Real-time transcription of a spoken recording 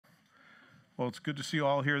Well, it's good to see you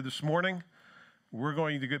all here this morning. We're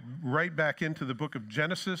going to get right back into the book of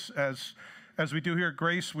Genesis. As we do here at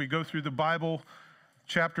Grace, we go through the Bible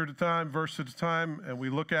chapter at a time, verse at a time, and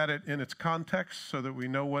we look at it in its context so that we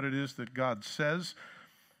know what it is that God says,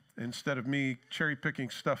 instead of me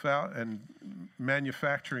cherry-picking stuff out and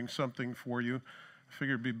manufacturing something for you. I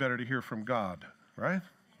figured it'd be better to hear from God, right?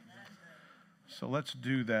 So let's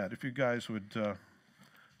do that. If you guys would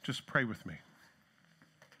just pray with me.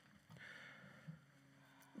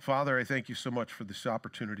 Father, I thank you so much for this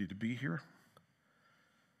opportunity to be here.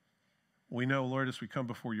 We know, Lord, as we come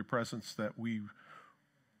before your presence, that we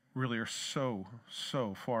really are so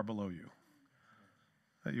far below you,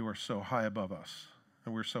 that you are so high above us,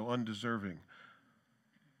 and we're so undeserving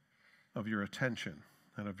of your attention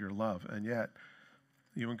and of your love. And yet,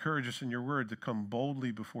 you encourage us in your word to come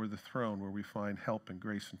boldly before the throne where we find help and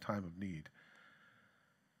grace in time of need.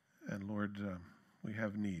 And Lord, we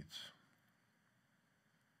have needs.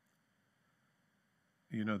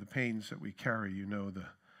 You know the pains that we carry. You know the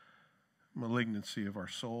malignancy of our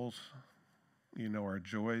souls. You know our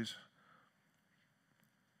joys.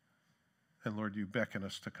 And Lord, you beckon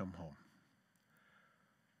us to come home.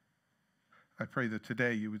 I pray that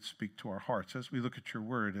today you would speak to our hearts as we look at your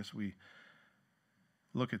word, as we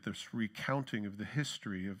look at this recounting of the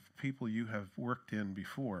history of people you have worked in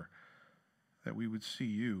before, that we would see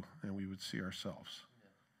you and we would see ourselves.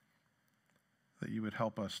 That you would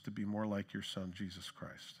help us to be more like your Son, Jesus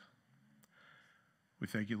Christ. We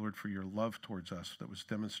thank you, Lord, for your love towards us that was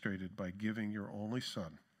demonstrated by giving your only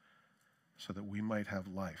Son so that we might have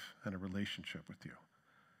life and a relationship with you.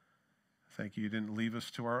 Thank you didn't leave us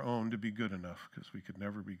to our own to be good enough, because we could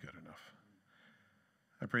never be good enough.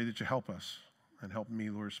 I pray that you help us and help me,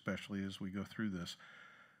 Lord, especially as we go through this,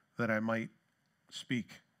 that I might speak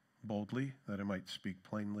boldly, that I might speak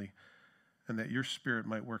plainly, and that your Spirit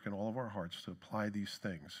might work in all of our hearts to apply these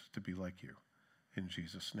things to be like you. In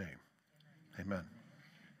Jesus' name, amen.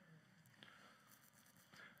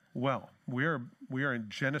 Well, we are in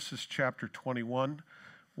Genesis chapter 21.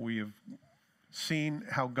 We have seen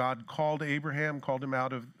how God called Abraham, called him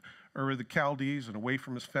out of Ur of the Chaldees and away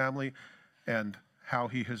from his family, and how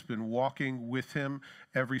he has been walking with him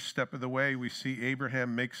every step of the way. We see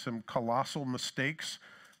Abraham make some colossal mistakes,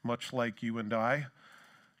 much like you and I,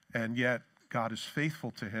 and yet God is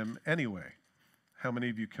faithful to him anyway. How many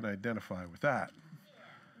of you can identify with that?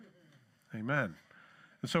 Amen.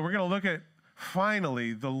 And so we're going to look at,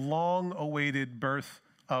 finally, the long-awaited birth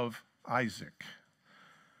of Isaac,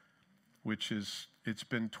 which is, it's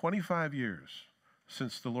been 25 years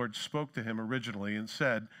since the Lord spoke to him originally and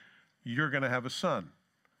said, you're going to have a son.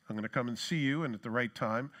 I'm going to come and see you, and at the right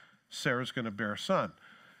time, Sarah's going to bear a son.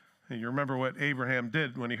 And you remember what Abraham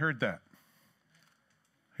did when he heard that?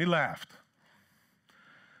 He laughed.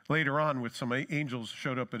 Later on, with some angels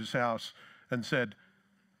showed up at his house and said,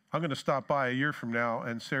 I'm going to stop by a year from now,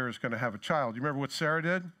 and Sarah's going to have a child. You remember what Sarah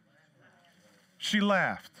did? She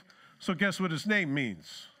laughed. So guess what his name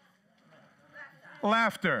means?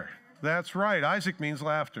 Laughter. That's right. Isaac means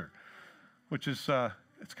laughter, which is,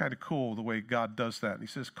 it's kind of cool the way God does that. And he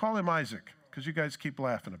says, call him Isaac, because you guys keep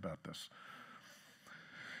laughing about this.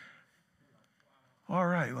 All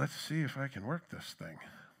right, let's see if I can work this thing.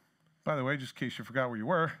 By the way, just in case you forgot where you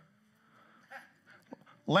were,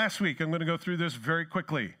 last week, I'm going to go through this very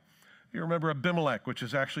quickly. You remember Abimelech, which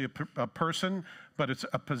is actually a person, but it's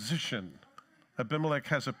a position. Abimelech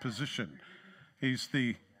has a position. He's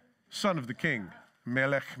the son of the king.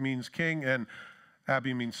 Melech means king, and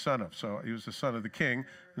Abi means son of. So he was the son of the king,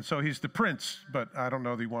 and so he's the prince, but I don't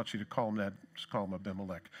know that he wants you to call him that. Just call him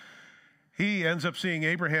Abimelech. He ends up seeing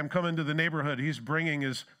Abraham come into the neighborhood. He's bringing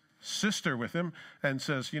his sister with him and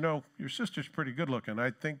says, you know, your sister's pretty good looking.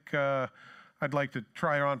 I think I'd like to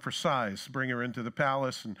try her on for size, bring her into the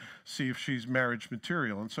palace and see if she's marriage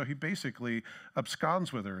material. And so he basically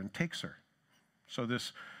absconds with her and takes her. So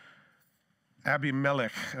this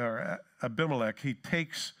Abimelech, he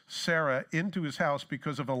takes Sarah into his house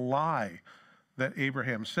because of a lie that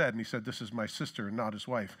Abraham said. And he said, this is my sister and not his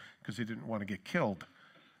wife, because he didn't want to get killed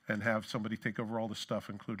and have somebody take over all the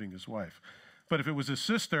stuff, including his wife. But if it was his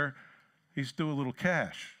sister, he's due a little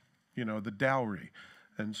cash, you know, the dowry.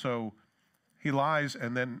 And so he lies,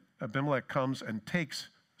 and then Abimelech comes and takes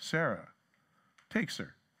Sarah, takes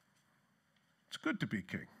her. It's good to be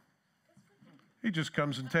king. He just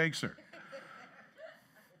comes and takes her.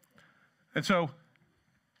 And so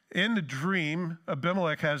in the dream,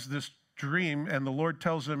 Abimelech has this dream, and the Lord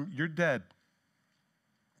tells him, you're dead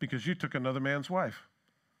because you took another man's wife.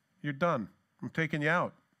 You're done. I'm taking you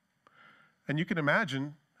out. And you can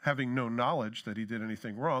imagine, having no knowledge that he did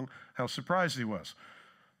anything wrong, how surprised he was.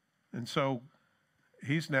 And so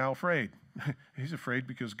he's now afraid. He's afraid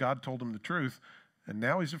because God told him the truth, and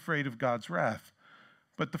now he's afraid of God's wrath.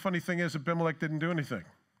 But the funny thing is, Abimelech didn't do anything.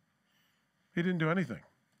 He didn't do anything.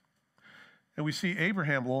 And we see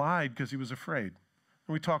Abraham lied because he was afraid.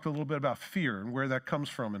 And we talked a little bit about fear and where that comes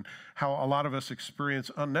from and how a lot of us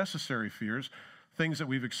experience unnecessary fears, things that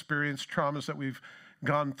we've experienced, traumas that we've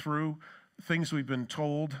gone through, things we've been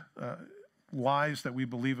told, lies that we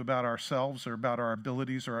believe about ourselves or about our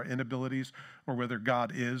abilities or our inabilities, or whether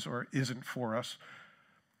God is or isn't for us.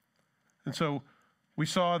 And so we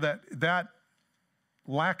saw that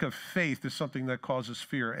lack of faith is something that causes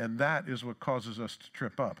fear, and that is what causes us to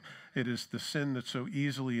trip up. It is the sin that so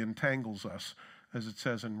easily entangles us, as it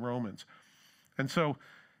says in Romans. And so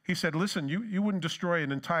he said, listen, you wouldn't destroy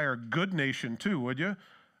an entire good nation too, would you?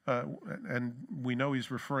 And we know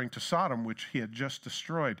he's referring to Sodom, which he had just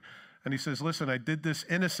destroyed. And he says, listen, I did this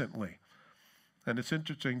innocently. And it's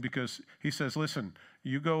interesting because he says, listen,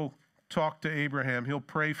 you go talk to Abraham, he'll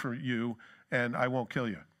pray for you, and I won't kill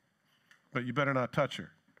you. But you better not touch her.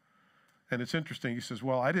 And it's interesting. He says,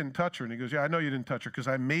 well, I didn't touch her. And he goes, yeah, I know you didn't touch her because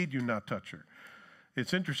I made you not touch her.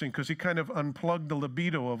 It's interesting because he kind of unplugged the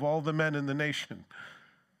libido of all the men in the nation.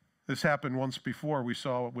 This happened once before. We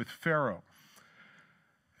saw it with Pharaoh.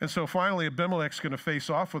 And so finally Abimelech's going to face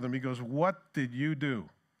off with him. He goes, what did you do?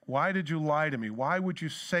 Why did you lie to me? Why would you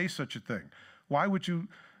say such a thing? Why would you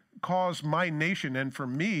cause my nation and for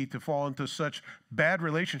me to fall into such bad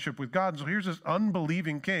relationship with God? And so here's this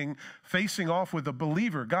unbelieving king facing off with a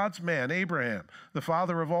believer, God's man, Abraham, the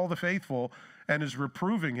father of all the faithful, and is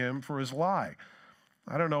reproving him for his lie.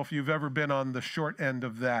 I don't know if you've ever been on the short end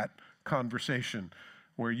of that conversation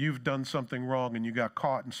where you've done something wrong and you got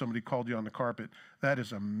caught and somebody called you on the carpet. That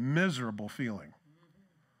is a miserable feeling.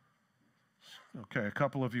 Okay, a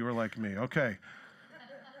couple of you are like me. Okay.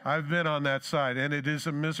 I've been on that side, and it is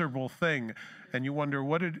a miserable thing. And you wonder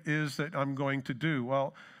what it is that I'm going to do.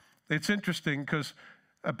 Well, it's interesting because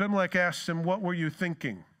Abimelech asks him, what were you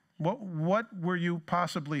thinking? What were you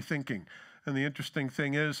possibly thinking? And the interesting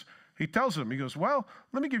thing is, he tells him, he goes, well,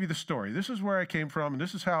 let me give you the story. This is where I came from, and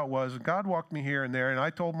this is how it was. And God walked me here and there, and I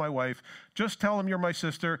told my wife, just tell him you're my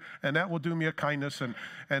sister, and that will do me a kindness,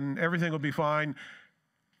 and everything will be fine.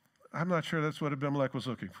 I'm not sure that's what Abimelech was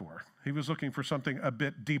looking for. He was looking for something a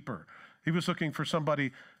bit deeper. He was looking for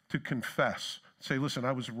somebody to confess, say, listen,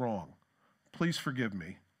 I was wrong. Please forgive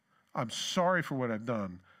me. I'm sorry for what I've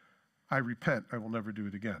done. I repent. I will never do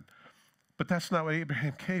it again. But that's not what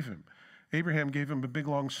Abraham gave him. Abraham gave him a big,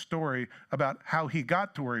 long story about how he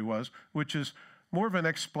got to where he was, which is more of an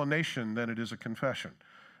explanation than it is a confession.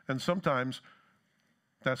 And sometimes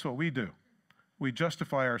that's what we do. We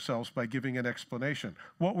justify ourselves by giving an explanation.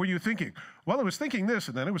 What were you thinking? Well, I was thinking this,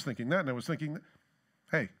 and then I was thinking that, and I was thinking,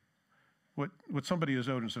 hey, what somebody is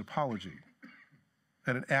owed is an apology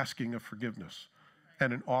and an asking of forgiveness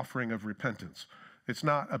and an offering of repentance. It's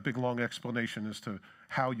not a big, long explanation as to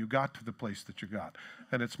how you got to the place that you got.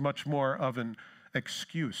 And it's much more of an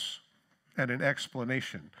excuse and an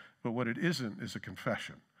explanation. But what it isn't is a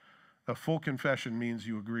confession. A full confession means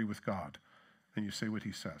you agree with God and you say what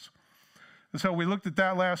he says. And so we looked at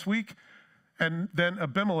that last week, and then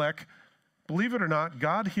Abimelech, believe it or not,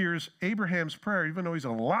 God hears Abraham's prayer, even though he's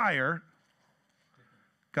a liar.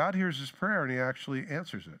 God hears his prayer, and he actually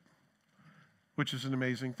answers it, which is an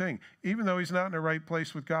amazing thing. Even though he's not in the right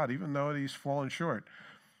place with God, even though he's fallen short,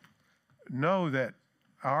 know that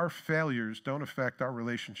our failures don't affect our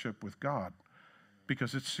relationship with God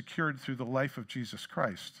because it's secured through the life of Jesus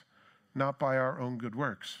Christ, not by our own good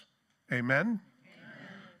works. Amen?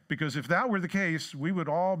 Because if that were the case, we would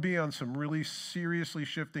all be on some really seriously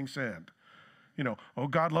shifting sand. You know, oh,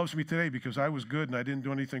 God loves me today because I was good and I didn't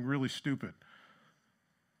do anything really stupid.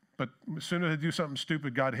 But as soon as I do something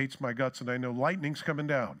stupid, God hates my guts and I know lightning's coming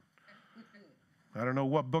down. I don't know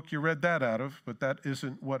what book you read that out of, but that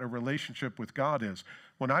isn't what a relationship with God is.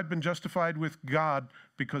 When I've been justified with God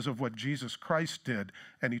because of what Jesus Christ did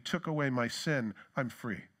and he took away my sin, I'm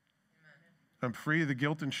free. I'm free of the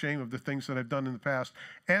guilt and shame of the things that I've done in the past,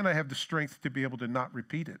 and I have the strength to be able to not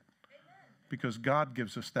repeat it because God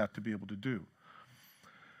gives us that to be able to do.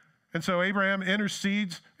 And so Abraham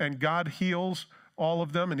intercedes, and God heals all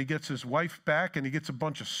of them, and he gets his wife back, and he gets a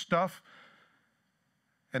bunch of stuff.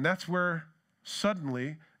 And that's where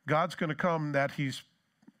suddenly God's going to come that he's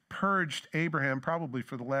purged Abraham probably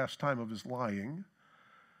for the last time of his lying.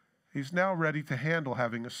 He's now ready to handle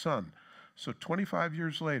having a son. So 25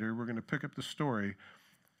 years later, we're going to pick up the story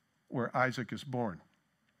where Isaac is born.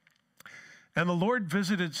 And the Lord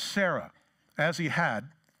visited Sarah as he had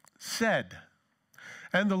said.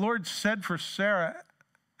 And the Lord said for Sarah,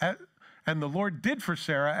 and And the Lord did for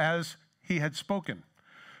Sarah as he had spoken.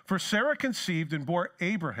 For Sarah conceived and bore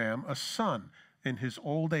Abraham a son in his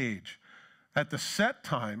old age, at the set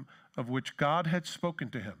time of which God had spoken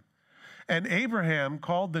to him. And Abraham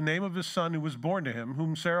called the name of his son who was born to him,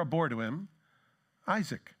 whom Sarah bore to him,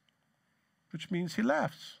 Isaac, which means he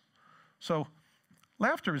laughs. So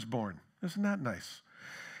laughter is born. Isn't that nice?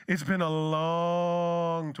 It's been a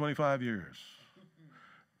long 25 years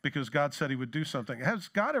because God said he would do something. Has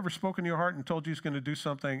God ever spoken to your heart and told you he's going to do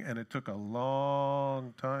something and it took a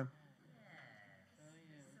long time?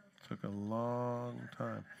 It took a long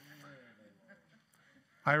time.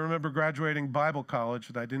 I remember graduating Bible college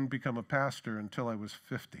and I didn't become a pastor until I was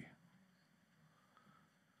 50.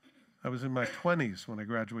 I was in my 20s when I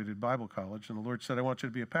graduated Bible college, and the Lord said, I want you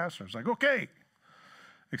to be a pastor. I was like, okay.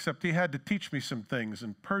 Except he had to teach me some things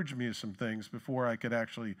and purge me of some things before I could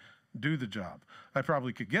actually do the job. I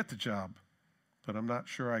probably could get the job, but I'm not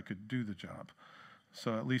sure I could do the job.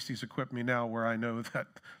 So at least he's equipped me now where I know that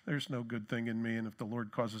there's no good thing in me, and if the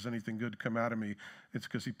Lord causes anything good to come out of me, it's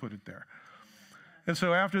because he put it there. And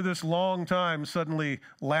so after this long time, suddenly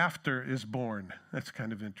laughter is born. That's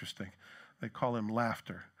kind of interesting. They call him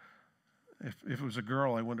Laughter. If it was a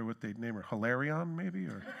girl, I wonder what they'd name her. Hilarion, maybe?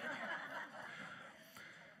 Or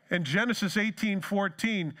in Genesis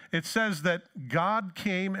 18:14, it says that God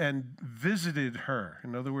came and visited her.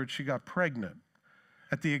 In other words, she got pregnant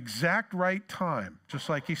at the exact right time, just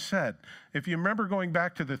like he said. If you remember going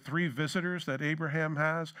back to the 3 visitors that Abraham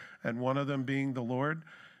has, and one of them being the Lord,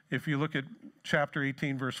 if you look at chapter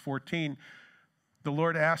 18, verse 14, the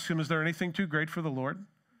Lord asks him, is there anything too great for the Lord?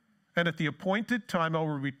 And at the appointed time, I will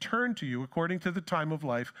return to you according to the time of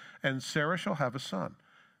life, and Sarah shall have a son.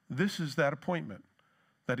 This is that appointment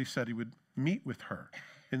that he said he would meet with her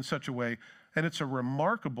in such a way. And it's a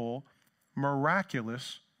remarkable,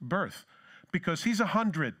 miraculous birth because he's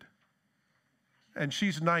 100 and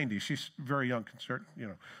she's 90. She's very young.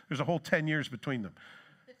 There's a whole 10 years between them.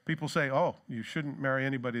 People say, oh, you shouldn't marry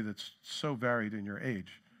anybody that's so varied in your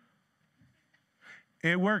age.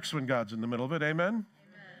 It works when God's in the middle of it. Amen?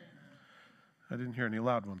 I didn't hear any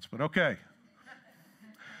loud ones, but okay.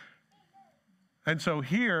 And so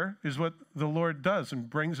here is what the Lord does and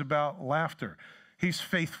brings about laughter. He's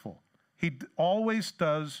faithful. He always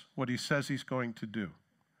does what he says he's going to do.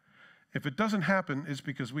 If it doesn't happen, it's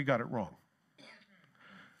because we got it wrong.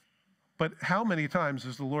 But how many times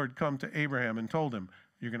has the Lord come to Abraham and told him,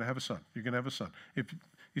 you're going to have a son, you're going to have a son. If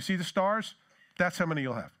you see the stars, that's how many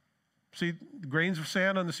you'll have. See the grains of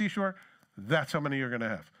sand on the seashore, that's how many you're going to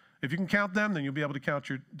have. If you can count them, then you'll be able to count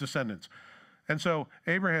your descendants. And so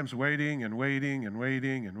Abraham's waiting and waiting and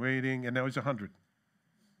waiting and waiting, and now he's 100.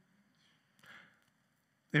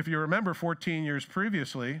 If you remember 14 years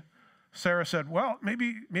previously, Sarah said, well,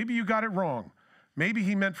 maybe you got it wrong. Maybe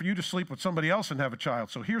he meant for you to sleep with somebody else and have a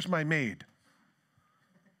child, so here's my maid.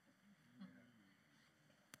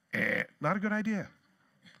 Not a good idea.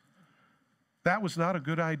 That was not a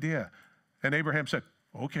good idea. And Abraham said,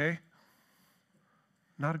 okay.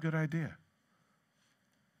 Not a good idea.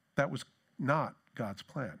 That was not God's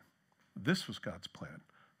plan. This was God's plan,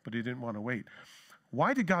 but he didn't want to wait.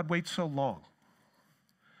 Why did God wait so long?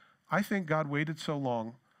 I think God waited so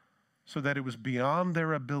long so that it was beyond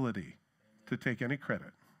their ability to take any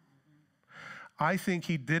credit. I think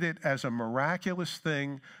he did it as a miraculous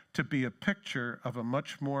thing to be a picture of a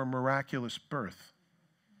much more miraculous birth.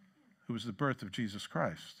 It was the birth of Jesus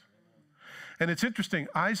Christ. And it's interesting,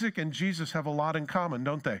 Isaac and Jesus have a lot in common,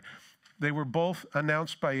 don't they? They were both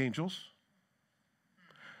announced by angels.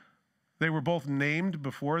 They were both named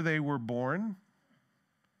before they were born.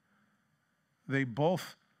 They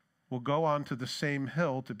both will go on to the same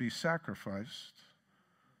hill to be sacrificed,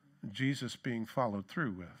 Jesus being followed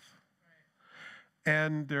through with.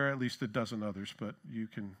 And there are at least a dozen others, but you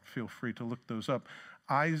can feel free to look those up.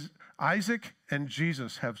 Isaac and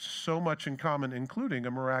Jesus have so much in common, including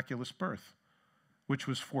a miraculous birth, which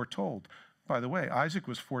was foretold. By the way, Isaac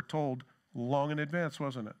was foretold long in advance,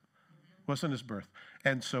 wasn't it? Wasn't his birth.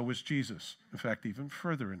 And so was Jesus. In fact, even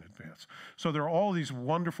further in advance. So there are all these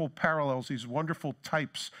wonderful parallels, these wonderful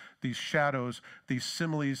types, these shadows, these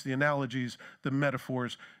similes, the analogies, the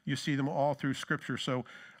metaphors. You see them all through Scripture. So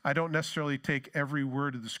I don't necessarily take every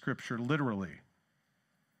word of the Scripture literally,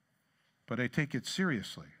 but I take it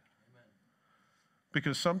seriously.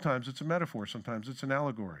 Because sometimes it's a metaphor, sometimes it's an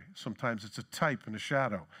allegory, sometimes it's a type and a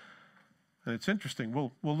shadow. And it's interesting.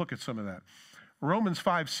 We'll look at some of that. Romans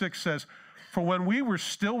 5:6 says, for when we were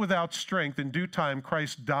still without strength, in due time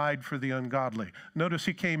Christ died for the ungodly. Notice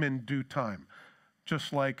he came in due time,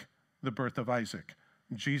 just like the birth of Isaac.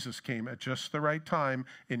 Jesus came at just the right time,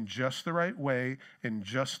 in just the right way, in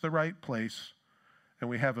just the right place. And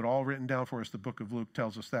we have it all written down for us. The book of Luke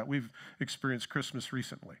tells us that. We've experienced Christmas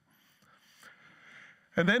recently.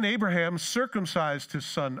 And then Abraham circumcised his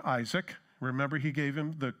son Isaac. Remember, he gave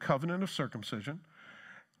him the covenant of circumcision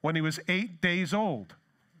when he was 8 days old,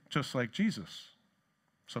 just like Jesus.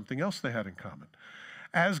 Something else they had in common.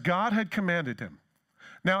 As God had commanded him.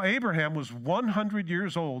 Now, Abraham was 100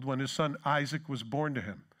 years old when his son Isaac was born to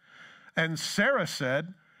him. And Sarah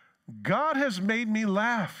said, God has made me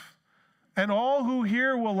laugh, and all who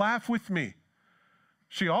hear will laugh with me.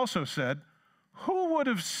 She also said, who would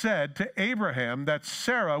have said to Abraham that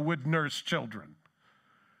Sarah would nurse children?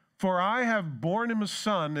 For I have borne him a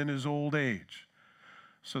son in his old age.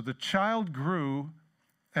 So the child grew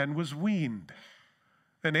and was weaned.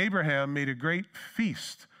 And Abraham made a great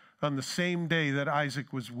feast on the same day that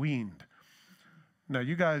Isaac was weaned. Now,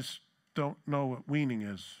 you guys don't know what weaning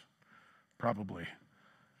is, probably.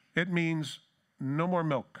 It means no more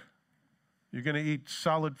milk. You're going to eat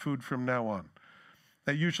solid food from now on.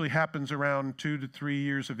 That usually happens around 2 to 3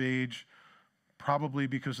 years of age, probably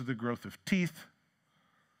because of the growth of teeth.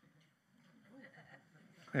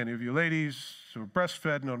 Any of you ladies who are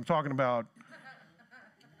breastfed know what I'm talking about.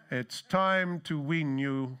 It's time to wean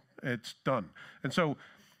you. It's done. And so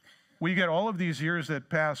we get all of these years that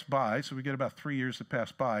pass by, so we get about 3 years that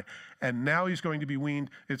pass by, and now he's going to be weaned.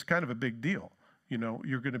 It's kind of a big deal. You know,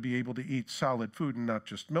 you're going to be able to eat solid food and not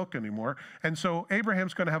just milk anymore. And so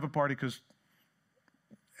Abraham's going to have a party because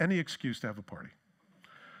any excuse to have a party.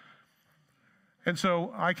 And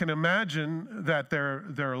so I can imagine that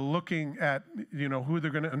they're looking at, you know, who they're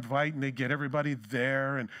going to invite, and they get everybody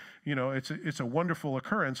there, and, you know, it's a wonderful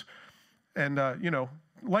occurrence. And, you know,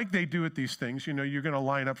 like they do at these things, you know, you're going to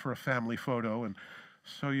line up for a family photo. And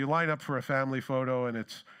so you line up for a family photo, and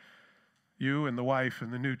it's you and the wife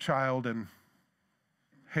and the new child and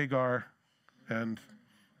Hagar and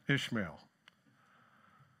Ishmael.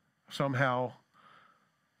 Somehow,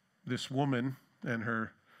 this woman and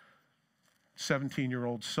her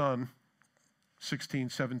 17-year-old son, 16,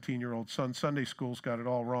 17-year-old son, Sunday school's got it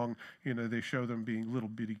all wrong. You know, they show them being little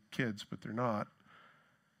bitty kids, but they're not.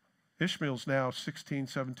 Ishmael's now 16,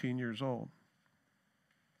 17 years old.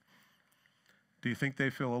 Do you think they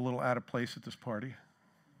feel a little out of place at this party?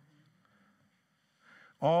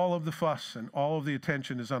 All of the fuss and all of the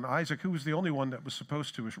attention is on Isaac, who was the only one that was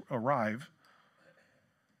supposed to arrive.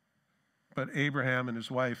 But Abraham and his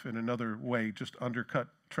wife, in another way, just undercut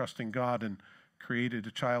trusting God and created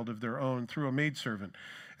a child of their own through a maidservant.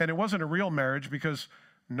 And it wasn't a real marriage because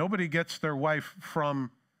nobody gets their wife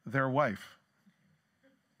from their wife.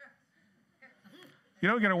 You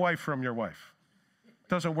don't get a wife from your wife. It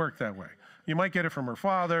doesn't work that way. You might get it from her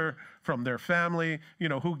father, from their family, you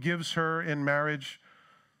know, who gives her in marriage.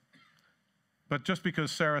 But just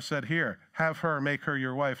because Sarah said, here, have her, make her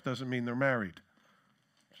your wife, doesn't mean they're married.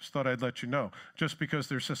 Just thought I'd let you know. Just because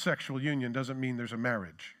there's a sexual union doesn't mean there's a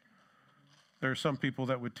marriage. There are some people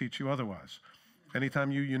that would teach you otherwise.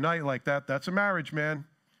 Anytime you unite like that, that's a marriage, man.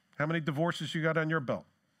 How many divorces you got on your belt?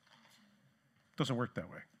 Doesn't work that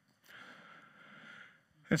way.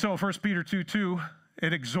 And so 1 Peter 2:2,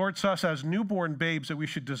 it exhorts us as newborn babes that we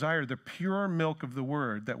should desire the pure milk of the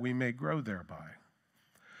word that we may grow thereby.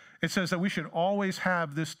 It says that we should always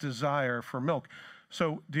have this desire for milk.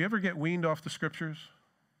 So do you ever get weaned off the scriptures?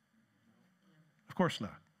 Of course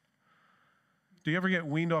not. Do you ever get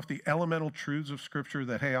weaned off the elemental truths of Scripture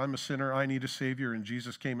that, hey, I'm a sinner, I need a Savior, and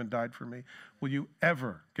Jesus came and died for me? Will you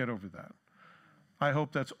ever get over that? I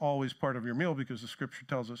hope that's always part of your meal because the Scripture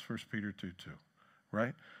tells us, 1 Peter 2:2,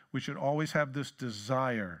 right? We should always have this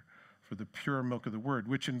desire for the pure milk of the Word,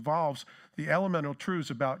 which involves the elemental truths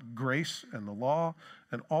about grace and the law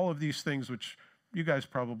and all of these things which you guys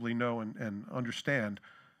probably know and understand,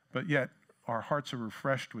 but yet our hearts are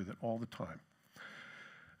refreshed with it all the time.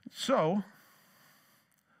 So,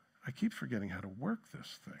 I keep forgetting how to work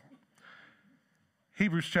this thing.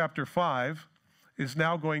 Hebrews chapter 5 is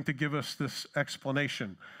now going to give us this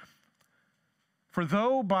explanation. For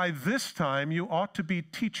though by this time you ought to be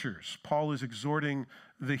teachers, Paul is exhorting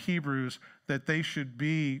the Hebrews that they should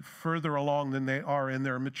be further along than they are in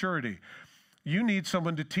their maturity. You need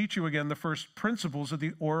someone to teach you again the first principles of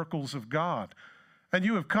the oracles of God. And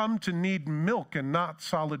you have come to need milk and not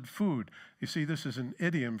solid food. You see, this is an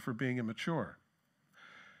idiom for being immature.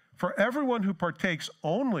 For everyone who partakes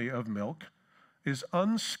only of milk is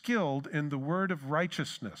unskilled in the word of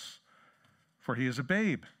righteousness, for he is a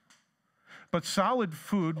babe. But solid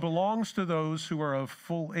food belongs to those who are of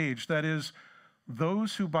full age, that is,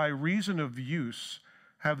 those who by reason of use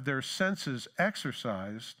have their senses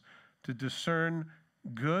exercised to discern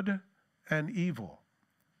good and evil.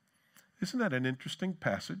 Isn't that an interesting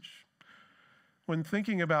passage? When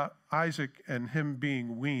thinking about Isaac and him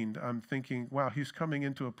being weaned, I'm thinking, wow, he's coming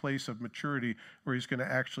into a place of maturity where he's going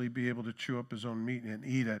to actually be able to chew up his own meat and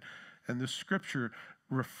eat it. And the scripture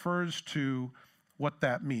refers to what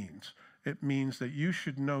that means. It means that you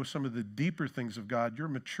should know some of the deeper things of God. Your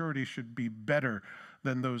maturity should be better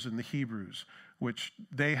than those in the Hebrews, which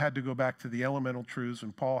they had to go back to the elemental truths,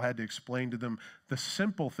 and Paul had to explain to them the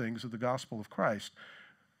simple things of the gospel of Christ.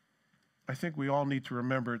 I think we all need to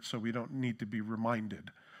remember it so we don't need to be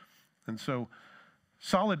reminded. And so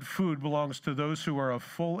solid food belongs to those who are of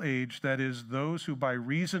full age, that is, those who by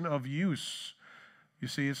reason of use, you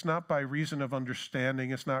see, it's not by reason of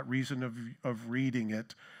understanding, it's not reason of reading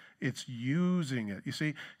it, it's using it. You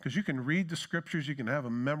see, because you can read the scriptures, you can have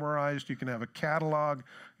them memorized, you can have a catalog,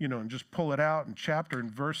 and just pull it out and chapter and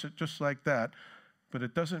verse it just like that, but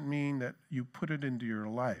it doesn't mean that you put it into your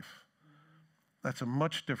life. That's a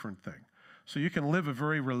much different thing. So you can live a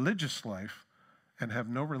very religious life and have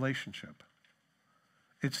no relationship.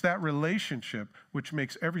 It's that relationship which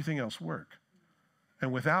makes everything else work.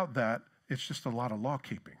 And without that, it's just a lot of law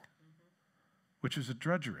keeping, which is a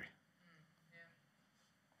drudgery.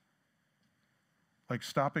 Like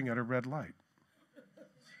stopping at a red light.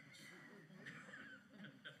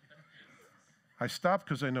 I stop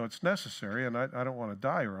because I know it's necessary and I don't want to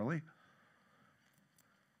die early.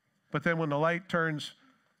 But then when the light turns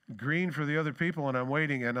green for the other people and I'm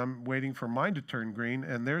waiting for mine to turn green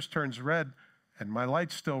and theirs turns red and my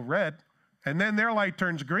light's still red and then their light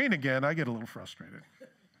turns green again, I get a little frustrated.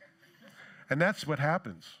 And that's what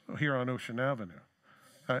happens here on Ocean Avenue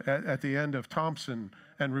at the end of Thompson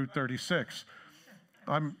and Route 36.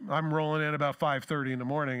 I'm rolling in about 5:30 in the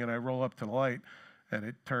morning and I roll up to the light and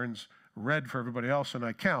it turns red for everybody else and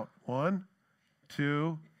I count 1,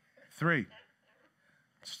 2, 3.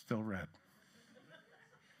 It's still red.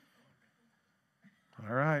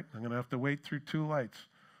 All right, I'm going to have to wait through 2 lights.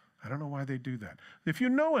 I don't know why they do that. If you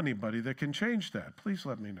know anybody that can change that, please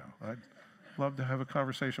let me know. I'd love to have a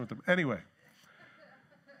conversation with them. Anyway,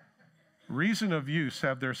 reason of use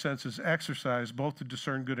have their senses exercised both to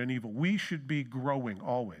discern good and evil. We should be growing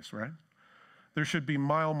always, right? There should be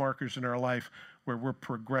mile markers in our life where we're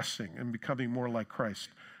progressing and becoming more like Christ,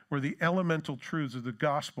 where the elemental truths of the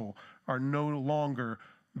gospel are no longer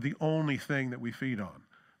the only thing that we feed on.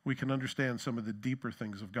 We can understand some of the deeper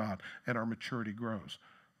things of God, and our maturity grows.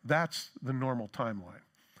 That's the normal timeline.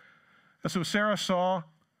 And so Sarah saw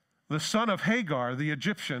the son of Hagar, the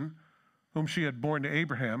Egyptian, whom she had borne to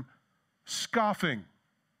Abraham, scoffing.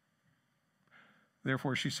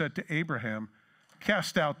 Therefore she said to Abraham,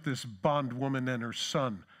 "Cast out this bondwoman and her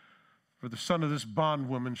son, for the son of this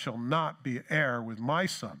bondwoman shall not be heir with my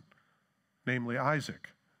son, namely Isaac."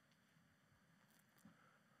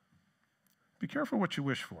 Be careful what you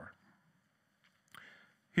wish for.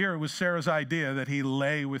 Here it was Sarah's idea that he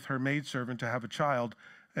lay with her maidservant to have a child,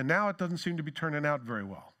 and now it doesn't seem to be turning out very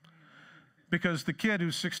well. Because the kid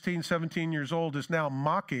who's 16, 17 years old is now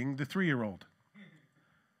mocking the 3-year-old.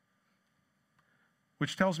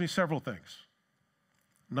 Which tells me several things.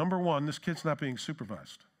 Number one, this kid's not being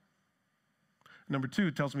supervised. Number two,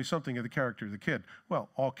 it tells me something of the character of the kid.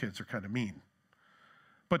 Well, all kids are kind of mean.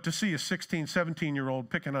 But to see a 16,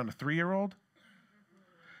 17-year-old picking on a 3-year-old,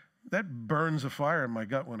 that burns a fire in my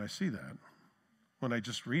gut when I see that. When I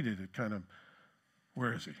just read it, it kind of,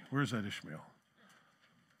 where is he? Where's that Ishmael?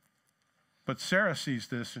 But Sarah sees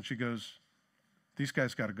this and she goes, these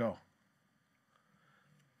guys got to go.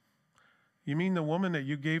 You mean the woman that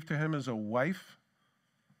you gave to him as a wife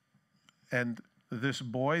and this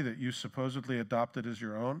boy that you supposedly adopted as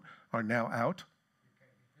your own are now out?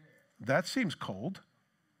 That seems cold.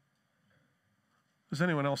 Does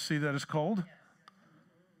anyone else see that as cold?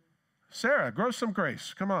 Sarah, grow some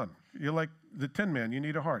grace. Come on. You're like the Tin Man. You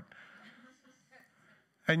need a heart.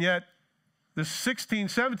 And yet, the 16,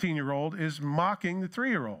 17-year-old is mocking the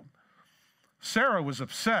 3-year-old. Sarah was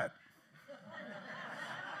upset.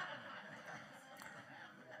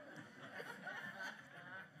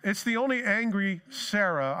 It's the only angry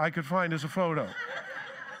Sarah I could find as a photo.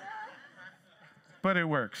 But it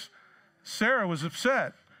works. Sarah was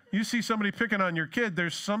upset. You see somebody picking on your kid,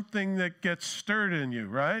 there's something that gets stirred in you,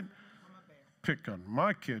 right? Pick on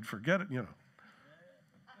my kid, forget it,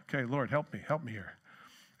 Okay, Lord, help me here.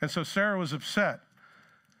 And so Sarah was upset.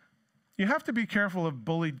 You have to be careful of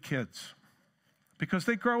bullied kids because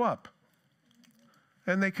they grow up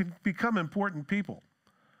and they can become important people,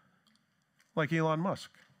 like Elon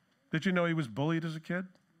Musk. Did you know he was bullied as a kid?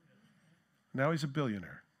 Now he's a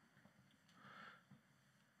billionaire.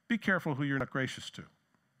 Be careful who you're not gracious to.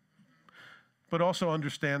 but also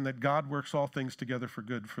understand that God works all things together for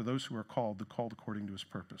good for those who are called, the called according to his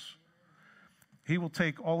purpose. He will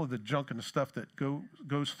take all of the junk and the stuff that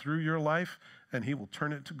goes through your life, and he will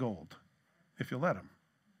turn it to gold if you let him.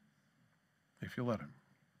 If you let him.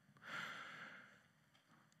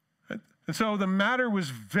 And so the matter was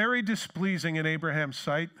very displeasing in Abraham's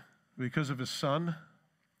sight because of his son.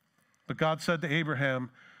 But God said to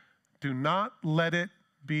Abraham, do not let it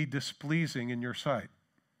be displeasing in your sight.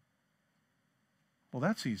 Well,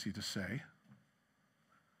 that's easy to say.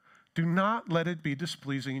 Do not let it be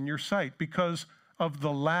displeasing in your sight because of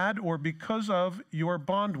the lad or because of your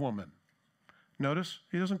bondwoman. Notice,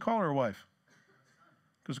 he doesn't call her a wife.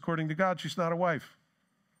 Because according to God, she's not a wife.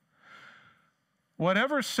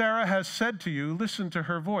 Whatever Sarah has said to you, listen to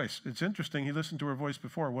her voice. It's interesting, he listened to her voice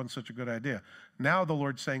before. It wasn't such a good idea. Now the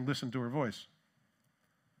Lord's saying, listen to her voice.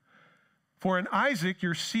 For in Isaac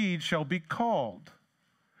your seed shall be called.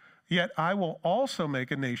 Yet I will also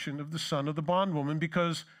make a nation of the son of the bondwoman,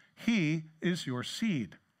 because he is your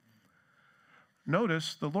seed.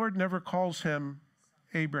 Notice, the Lord never calls him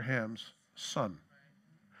Abraham's son.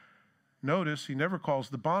 Notice, he never calls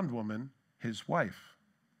the bondwoman his wife.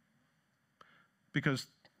 Because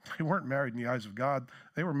they weren't married in the eyes of God.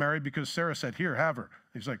 They were married because Sarah said, here, have her.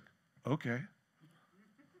 He's like, okay.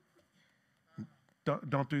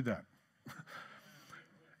 Don't do that.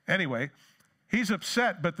 Anyway, he's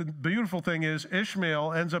upset, but the beautiful thing is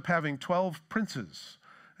Ishmael ends up having 12 princes.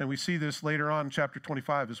 And we see this later on in chapter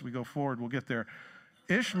 25 as we go forward. We'll get there.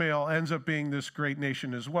 Ishmael ends up being this great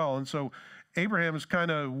nation as well. And so Abraham is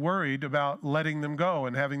kind of worried about letting them go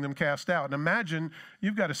and having them cast out. And imagine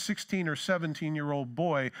you've got a 16 or 17-year-old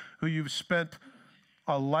boy who you've spent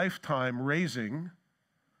a lifetime raising,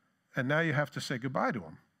 and now you have to say goodbye to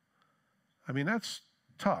him. I mean, that's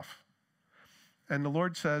tough. And the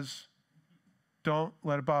Lord says, don't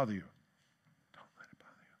let it bother you. Don't let it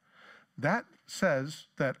bother you. That says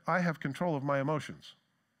that I have control of my emotions.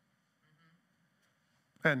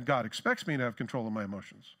 And God expects me to have control of my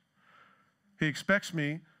emotions. He expects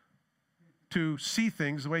me to see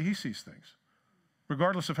things the way he sees things,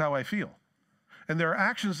 regardless of how I feel. And there are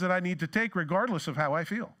actions that I need to take regardless of how I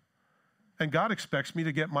feel. And God expects me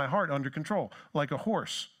to get my heart under control, like a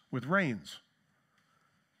horse with reins.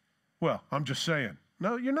 Well, I'm just saying.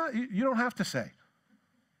 No, you're not. You don't have to say.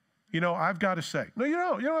 You know, I've got to say. No, you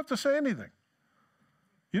don't. You don't have to say anything.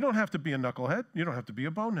 You don't have to be a knucklehead. You don't have to be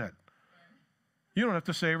a bonehead. You don't have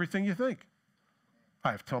to say everything you think. I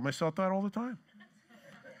have to tell myself that all the time.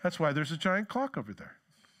 That's why there's a giant clock over there.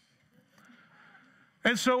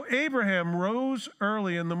 And so Abraham rose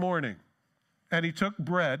early in the morning, and he took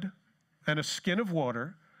bread and a skin of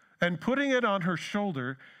water, and putting it on her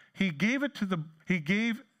shoulder, he gave it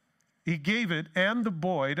and the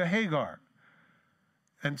boy to Hagar,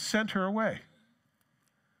 and sent her away.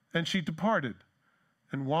 And she departed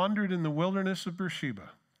and wandered in the wilderness of Beersheba.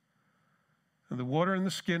 And the water in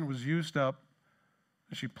the skin was used up.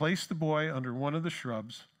 And she placed the boy under one of the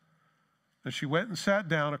shrubs. And she went and sat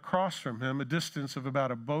down across from him, a distance of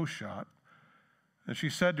about a bow shot. And she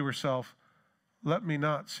said to herself, let me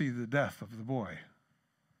not see the death of the boy.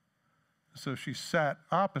 So she sat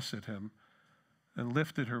opposite him and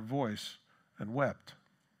lifted her voice and wept.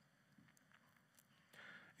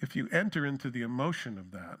 If you enter into the emotion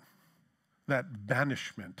of that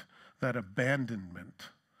banishment, that abandonment.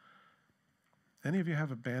 Any of you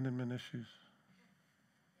have abandonment issues?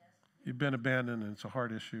 You've been abandoned and it's a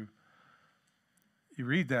hard issue. You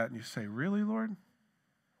read that and you say, really, Lord?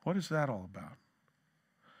 What is that all about?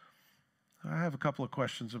 I have a couple of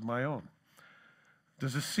questions of my own.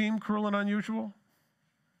 Does this seem cruel and unusual?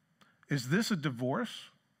 Is this a divorce?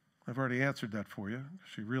 I've already answered that for you.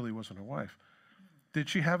 She really wasn't a wife. Did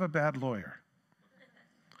she have a bad lawyer?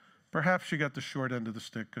 Perhaps she got the short end of the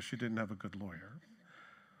stick because she didn't have a good lawyer.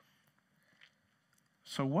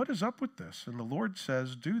 So what is up with this? And the Lord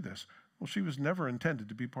says, do this. Well, she was never intended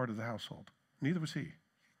to be part of the household. Neither was he.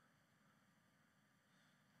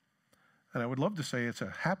 And I would love to say it's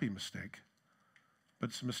a happy mistake, but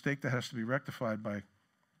it's a mistake that has to be rectified by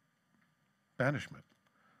banishment.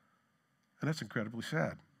 And that's incredibly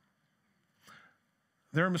sad.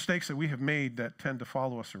 There are mistakes that we have made that tend to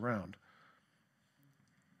follow us around.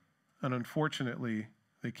 And unfortunately,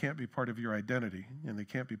 they can't be part of your identity, and they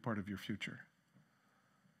can't be part of your future.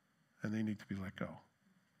 And they need to be let go.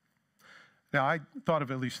 Now, I thought of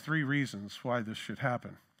at least 3 reasons why this should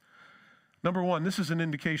happen. Number 1, this is an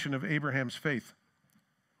indication of Abraham's faith.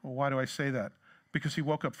 Well, why do I say that? Because he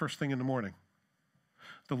woke up first thing in the morning.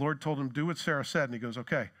 The Lord told him, do what Sarah said, and he goes,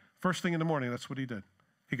 okay. First thing in the morning, that's what he did.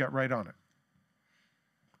 He got right on it.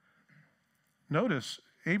 Notice,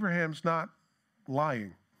 Abraham's not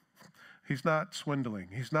lying. He's not swindling.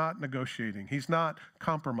 He's not negotiating. He's not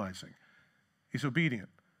compromising. He's obedient.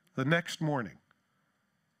 The next morning,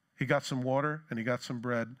 he got some water and he got some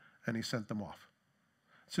bread and he sent them off.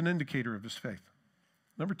 It's an indicator of his faith.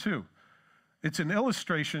 Number two, it's an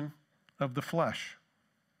illustration of the flesh.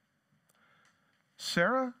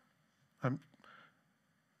 Sarah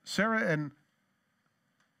and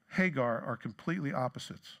Hagar are completely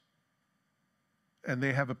opposites. And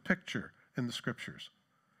they have a picture in the scriptures.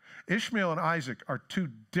 Ishmael and Isaac are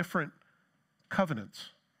two different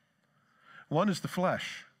covenants. One is the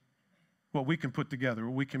flesh, what we can put together,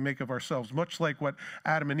 what we can make of ourselves, much like what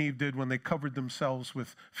Adam and Eve did when they covered themselves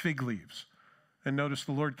with fig leaves. And notice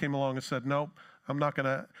the Lord came along and said, "Nope, I'm not going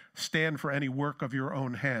to stand for any work of your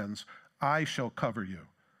own hands. I shall cover you.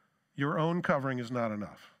 Your own covering is not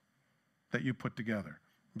enough that you put together.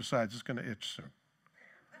 Besides, it's going to itch soon."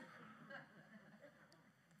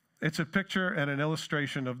 It's a picture and an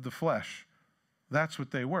illustration of the flesh. That's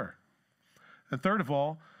what they were. And third of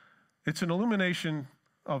all, it's an illumination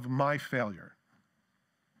of my failure.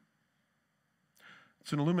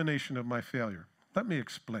 It's an illumination of my failure. Let me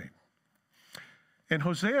explain. In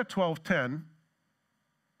Hosea 12:10,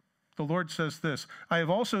 the Lord says this, "I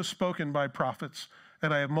have also spoken by prophets,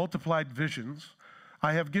 and I have multiplied visions.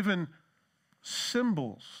 I have given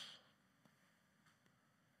symbols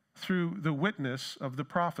through the witness of the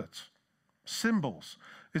prophets." Symbols.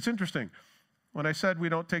 It's interesting. When I said we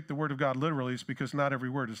don't take the word of God literally, it's because not every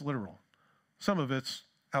word is literal. Some of it's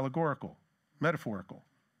allegorical, metaphorical.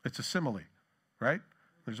 It's a simile, right?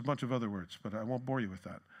 There's a bunch of other words, but I won't bore you with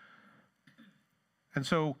that. And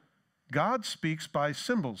so God speaks by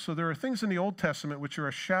symbols. So there are things in the Old Testament which are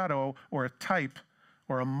a shadow or a type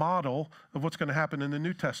or a model of what's going to happen in the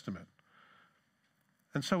New Testament.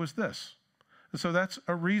 And so is this. And so that's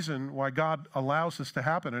a reason why God allows this to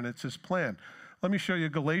happen, and it's his plan. Let me show you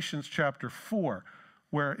Galatians chapter 4,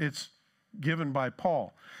 where it's given by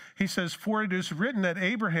Paul. He says, "For it is written that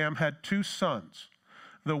Abraham had two sons,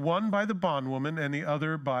 the one by the bondwoman and the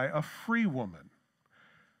other by a free woman.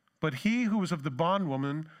 But he who was of the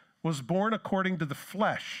bondwoman was born according to the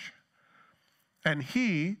flesh, and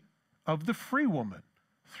he of the free woman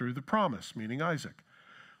through the promise," meaning Isaac,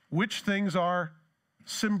 "which things are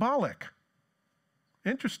symbolic."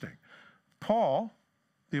 Interesting. Paul,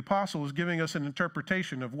 the apostle, is giving us an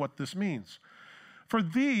interpretation of what this means. "For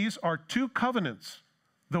these are two covenants,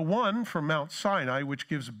 the one from Mount Sinai, which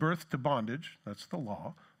gives birth to bondage," that's the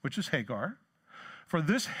law, which is Hagar. "For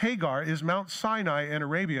this Hagar is Mount Sinai in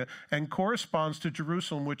Arabia and corresponds to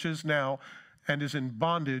Jerusalem, which is now and is in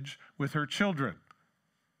bondage with her children."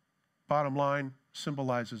 Bottom line,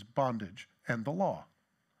 symbolizes bondage and the law.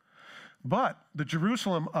 "But the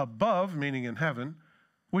Jerusalem above," meaning in heaven,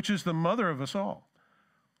 "which is the mother of us all,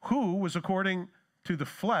 who was according to the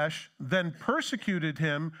flesh, then persecuted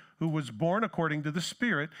him who was born according to the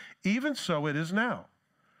Spirit, even so it is now."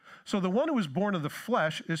 So the one who was born of the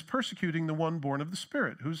flesh is persecuting the one born of the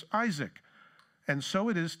Spirit, who's Isaac. And so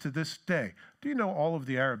it is to this day. Do you know all of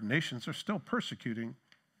the Arab nations are still persecuting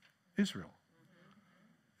Israel?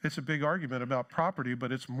 It's a big argument about property,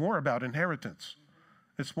 but it's more about inheritance.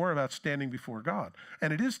 It's more about standing before God.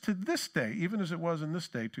 And it is to this day, even as it was in this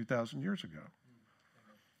day 2,000 years ago.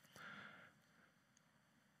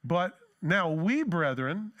 "But now we,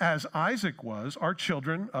 brethren, as Isaac was, are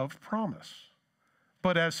children of promise.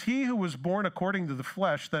 But as he who was born according to the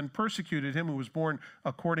flesh then persecuted him who was born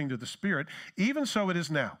according to the Spirit, even so it is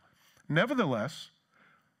now. Nevertheless,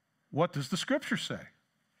 what does the Scripture say?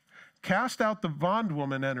 Cast out the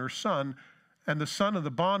bondwoman and her son, and the son of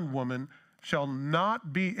the bondwoman shall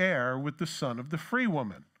not be heir with the son of the free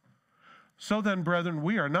woman. So then, brethren,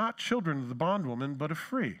 we are not children of the bondwoman, but of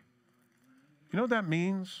free." You know what that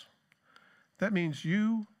means? That means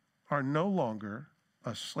you are no longer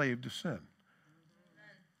a slave to sin.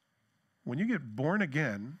 When you get born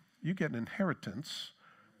again, you get an inheritance,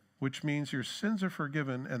 which means your sins are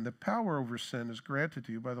forgiven and the power over sin is granted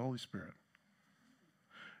to you by the Holy Spirit.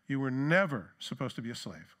 You were never supposed to be a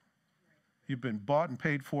slave. You've been bought and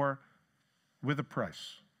paid for with a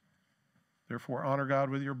price. Therefore, honor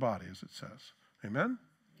God with your body, as it says. Amen?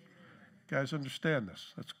 Guys, understand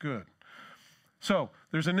this. That's good. So,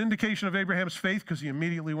 there's an indication of Abraham's faith because he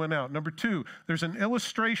immediately went out. Number two, there's an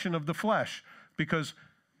illustration of the flesh because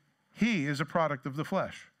he is a product of the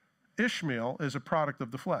flesh. Ishmael is a product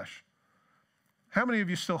of the flesh. How many of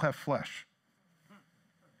you still have flesh?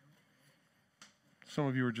 Some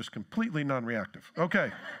of you are just completely non-reactive.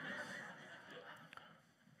 Okay.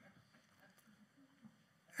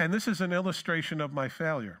 And this is an illustration of my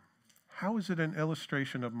failure. How is it an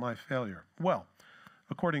illustration of my failure? Well,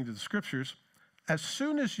 according to the Scriptures, As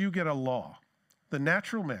soon as you get a law, the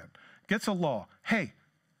natural man gets a law, hey,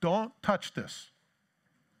 don't touch this.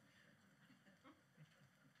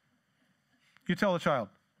 You tell a child,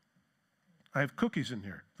 I have cookies in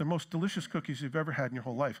here, the most delicious cookies you've ever had in your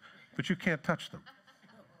whole life, but you can't touch them.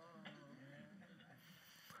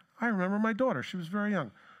 I remember my daughter, she was very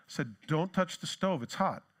young, said, don't touch the stove, it's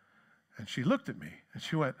hot. And she looked at me and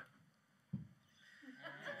she went,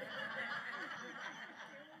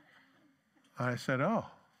 I said, oh.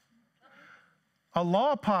 A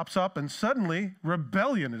law pops up and suddenly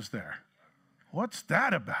rebellion is there. What's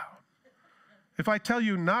that about? If I tell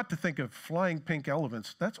you not to think of flying pink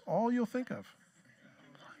elephants, that's all you'll think of.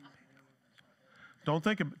 Don't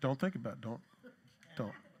think about it. Don't.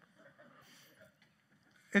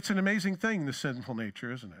 It's an amazing thing, the sinful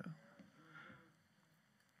nature, isn't it?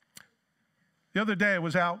 The other day I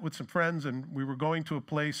was out with some friends and we were going to a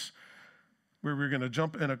place where we were going to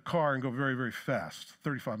jump in a car and go very, very fast,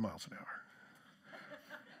 35 miles an hour.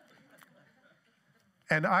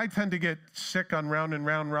 And I tend to get sick on round and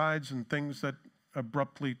round rides and things that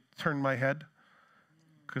abruptly turn my head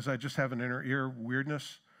because I just have an inner ear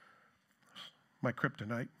weirdness, my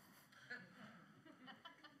kryptonite.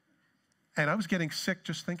 And I was getting sick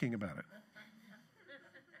just thinking about it.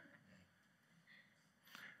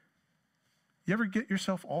 You ever get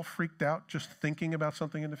yourself all freaked out just thinking about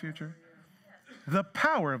something in the future? The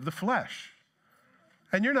power of the flesh.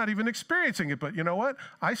 And you're not even experiencing it, but you know what?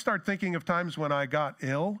 I start thinking of times when I got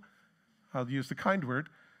ill, I'll use the kind word,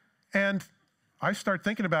 and I start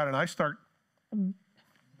thinking about it, and I start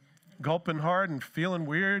gulping hard and feeling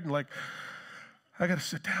weird, and like, I got to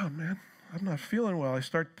sit down, man. I'm not feeling well. I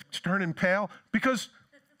start turning pale because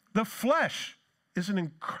the flesh is an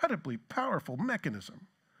incredibly powerful mechanism.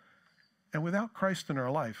 And without Christ in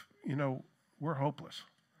our life, you know, we're hopeless.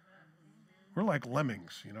 We're like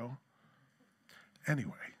lemmings, you know.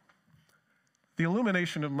 Anyway, the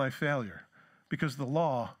illumination of my failure, because the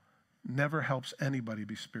law never helps anybody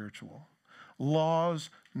be spiritual.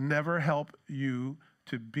 Laws never help you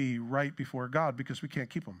to be right before God because we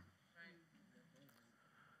can't keep them.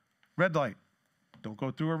 Red light. Don't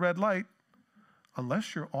go through a red light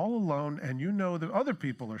unless you're all alone and you know that other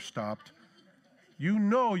people are stopped. You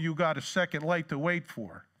know you got a second light to wait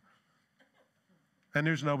for. And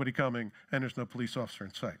there's nobody coming and there's no police officer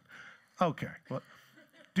in sight. Okay, well,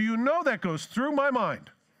 do you know that goes through my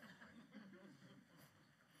mind?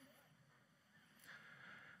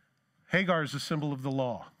 Hagar is a symbol of the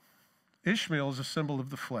law. Ishmael is a symbol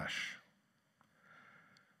of the flesh.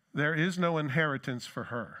 There is no inheritance for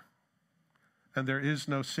her, and there is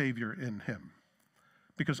no Savior in him.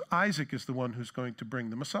 Because Isaac is the one who's going to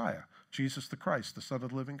bring the Messiah, Jesus the Christ, the Son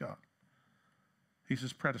of the living God. He's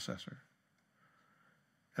his predecessor.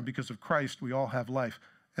 And because of Christ, we all have life.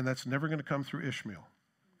 And that's never going to come through Ishmael.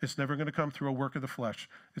 It's never going to come through a work of the flesh.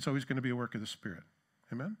 It's always going to be a work of the Spirit.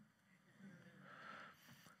 Amen?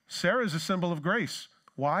 Sarah is a symbol of grace.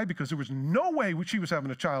 Why? Because there was no way she was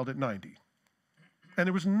having a child at 90. And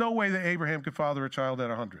there was no way that Abraham could father a child at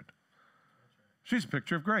 100. She's a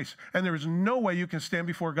picture of grace. And there is no way you can stand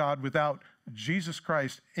before God without Jesus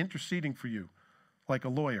Christ interceding for you like a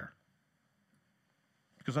lawyer.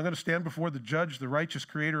 Because I'm going to stand before the judge, the righteous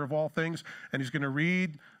creator of all things, and he's going to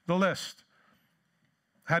read the list.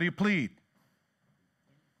 How do you plead?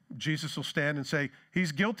 Jesus will stand and say,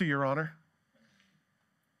 he's guilty, Your Honor.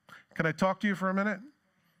 Can I talk to you for a minute?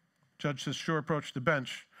 Judge says, sure, approach the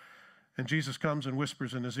bench. And Jesus comes and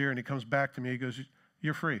whispers in his ear, and he comes back to me. He goes,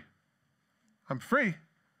 you're free. I'm free.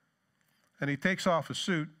 And he takes off his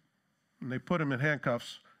suit, and they put him in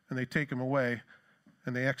handcuffs, and they take him away,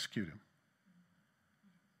 and they execute him.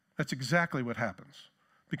 That's exactly what happens.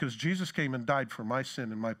 Because Jesus came and died for my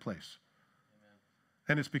sin in my place. Amen.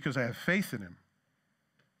 And it's because I have faith in him.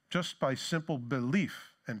 Just by simple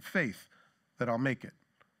belief and faith that I'll make it.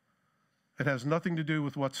 It has nothing to do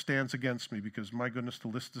with what stands against me, because my goodness, the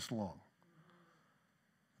list is long.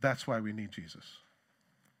 That's why we need Jesus.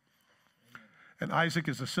 And Isaac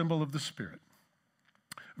is a symbol of the Spirit.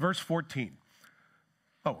 Verse 14.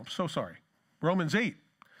 Oh, I'm so sorry. Romans 8.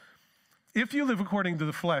 If you live according to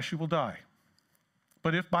the flesh, you will die.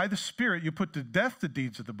 But if by the Spirit you put to death the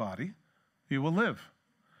deeds of the body, you will live.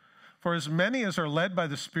 For as many as are led by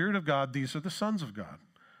the Spirit of God, these are the sons of God.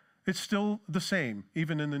 It's still the same,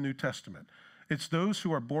 even in the New Testament. It's those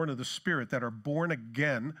who are born of the Spirit that are born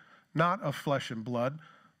again, not of flesh and blood,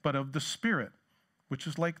 but of the Spirit, which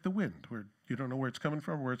is like the wind, where you don't know where it's coming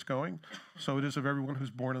from, where it's going. So it is of everyone who's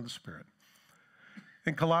born of the Spirit.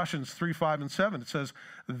 In Colossians 3, 5, and 7, it says,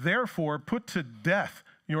 therefore put to death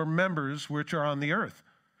your members which are on the earth,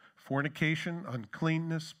 fornication,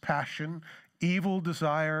 uncleanness, passion, evil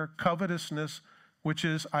desire, covetousness, which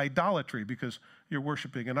is idolatry, because you're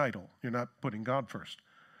worshiping an idol. You're not putting God first.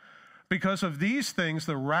 Because of these things,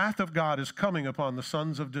 the wrath of God is coming upon the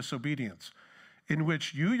sons of disobedience, in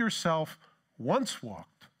which you yourself once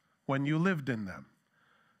walked when you lived in them.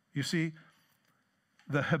 You see,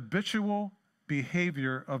 the habitual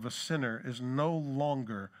behavior of a sinner is no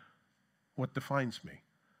longer what defines me,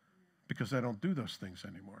 because I don't do those things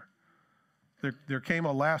anymore. There came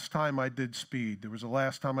a last time I did speed. There was a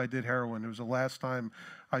last time I did heroin. There was a last time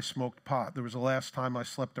I smoked pot. There was a last time I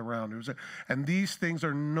slept around. And these things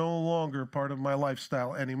are no longer part of my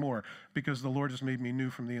lifestyle anymore, because the Lord has made me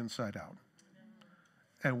new from the inside out.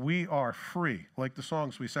 And we are free, like the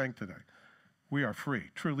songs we sang today. We are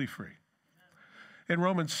free, truly free. In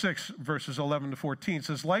Romans 6, verses 11 to 14, it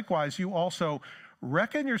says, likewise, you also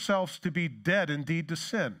reckon yourselves to be dead indeed to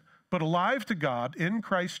sin, but alive to God in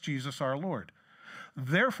Christ Jesus our Lord.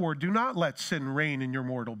 Therefore, do not let sin reign in your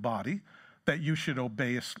mortal body, that you should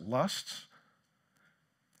obey its lusts.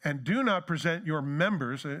 And do not present your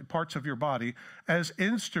members, parts of your body, as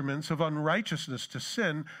instruments of unrighteousness to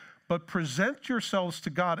sin, but present yourselves to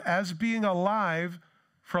God as being alive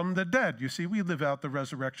from the dead. You see, we live out the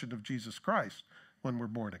resurrection of Jesus Christ when we're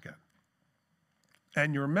born again.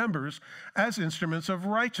 And your members as instruments of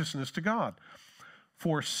righteousness to God.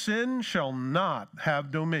 For sin shall not have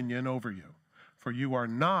dominion over you, for you are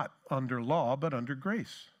not under law, but under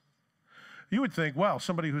grace. You would think, well,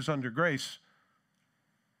 somebody who's under grace,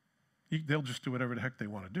 they'll just do whatever the heck they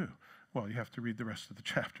want to do. Well, you have to read the rest of the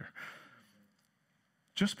chapter.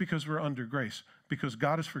 Just because we're under grace, because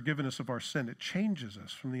God has forgiven us of our sin, it changes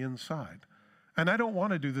us from the inside. And I don't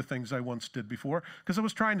want to do the things I once did before, because I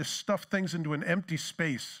was trying to stuff things into an empty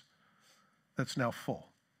space that's now full.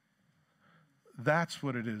 That's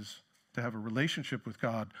what it is to have a relationship with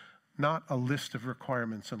God, not a list of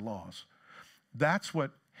requirements and laws. That's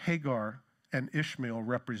what Hagar and Ishmael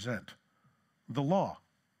represent, the law,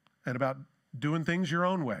 and about doing things your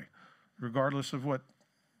own way, regardless of what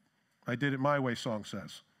I did it my way song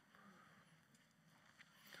says.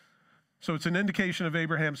 So it's an indication of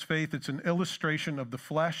Abraham's faith. It's an illustration of the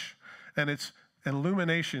flesh, and it's an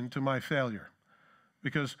illumination to my failure,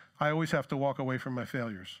 because I always have to walk away from my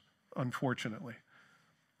failures, unfortunately.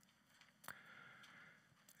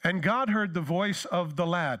 And God heard the voice of the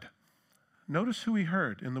lad. Notice who he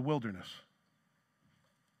heard in the wilderness.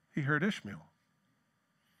 He heard Ishmael,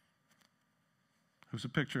 who's a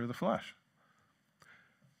picture of the flesh.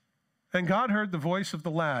 And God heard the voice of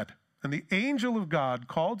the lad, and the angel of God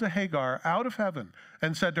called to Hagar out of heaven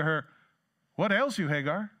and said to her, what ails you,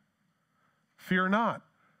 Hagar? Fear not,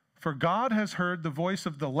 for God has heard the voice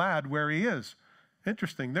of the lad where he is.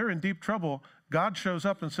 Interesting, they're in deep trouble. God shows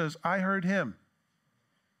up and says, I heard him.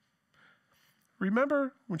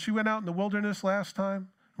 Remember when she went out in the wilderness last time,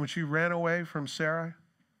 when she ran away from Sarai?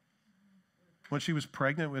 When she was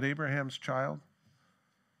pregnant with Abraham's child?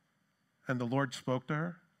 And the Lord spoke to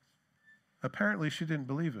her? Apparently she didn't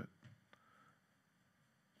believe it.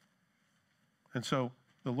 And so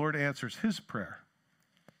the Lord answers his prayer.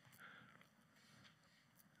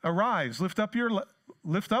 Arise, lift up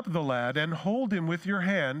the lad and hold him with your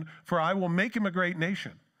hand, for I will make him a great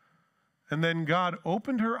nation. And then God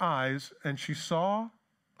opened her eyes, and she saw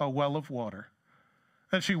a well of water.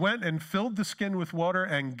 And she went and filled the skin with water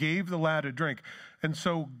and gave the lad a drink. And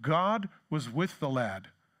so God was with the lad,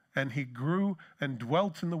 and he grew and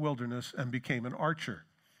dwelt in the wilderness and became an archer.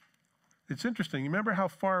 It's interesting. You remember how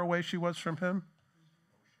far away she was from him?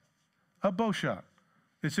 A bow shot.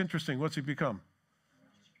 It's interesting. What's he become?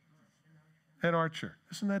 An archer.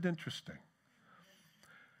 Isn't that interesting?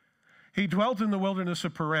 He dwelt in the wilderness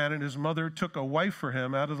of Paran, and his mother took a wife for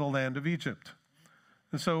him out of the land of Egypt.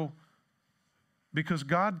 And so, because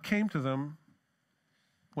God came to them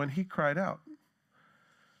when he cried out,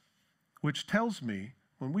 which tells me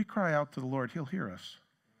when we cry out to the Lord, he'll hear us.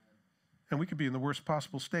 And we could be in the worst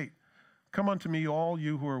possible state. Come unto me, all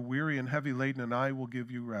you who are weary and heavy laden, and I will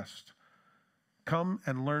give you rest. Come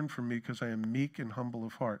and learn from me, because I am meek and humble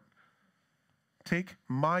of heart. Take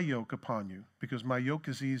my yoke upon you, because my yoke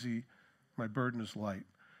is easy, my burden is light,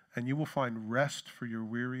 and you will find rest for your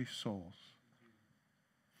weary souls.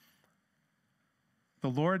 The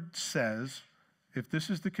Lord says, if this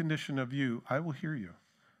is the condition of you, I will hear you.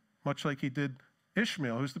 Much like he did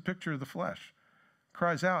Ishmael, who's the picture of the flesh,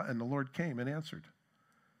 cries out, and the Lord came and answered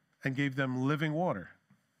and gave them living water,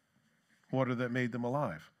 water that made them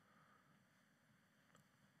alive.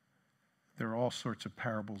 There are all sorts of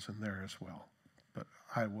parables in there as well, but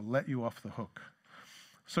I will let you off the hook.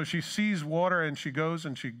 So she sees water and she goes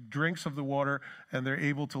and she drinks of the water and they're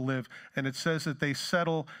able to live. And it says that they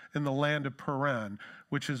settle in the land of Paran,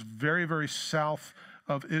 which is very, very south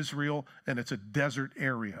of Israel, and it's a desert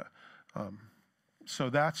area. So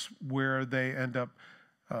that's where they end up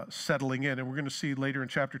settling in. And we're going to see later in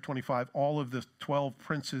chapter 25 all of the 12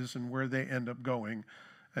 princes and where they end up going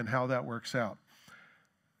and how that works out.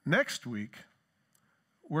 Next week,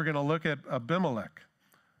 we're going to look at Abimelech.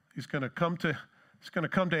 He's going to come to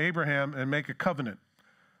Abraham and make a covenant.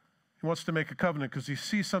 He wants to make a covenant because he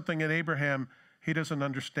sees something in Abraham he doesn't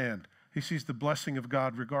understand. He sees the blessing of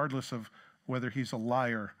God regardless of whether he's a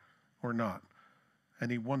liar or not.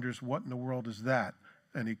 And he wonders, what in the world is that?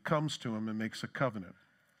 And he comes to him and makes a covenant.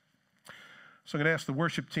 So I'm going to ask the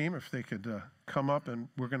worship team if they could come up, and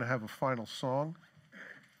we're going to have a final song.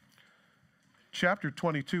 Chapter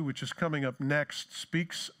 22, which is coming up next,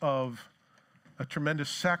 speaks of a tremendous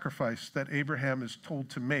sacrifice that Abraham is told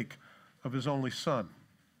to make of his only son.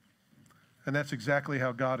 And that's exactly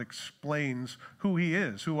how God explains who he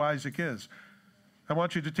is, who Isaac is. I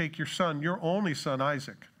want you to take your son, your only son,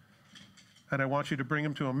 Isaac, and I want you to bring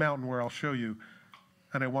him to a mountain where I'll show you,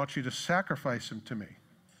 and I want you to sacrifice him to me.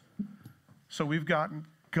 So we've got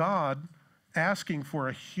God asking for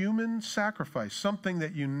a human sacrifice, something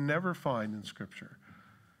that you never find in Scripture.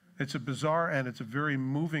 It's a bizarre and it's a very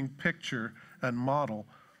moving picture and model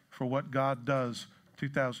for what God does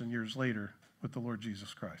 2,000 years later with the Lord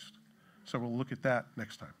Jesus Christ. So we'll look at that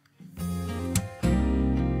next time.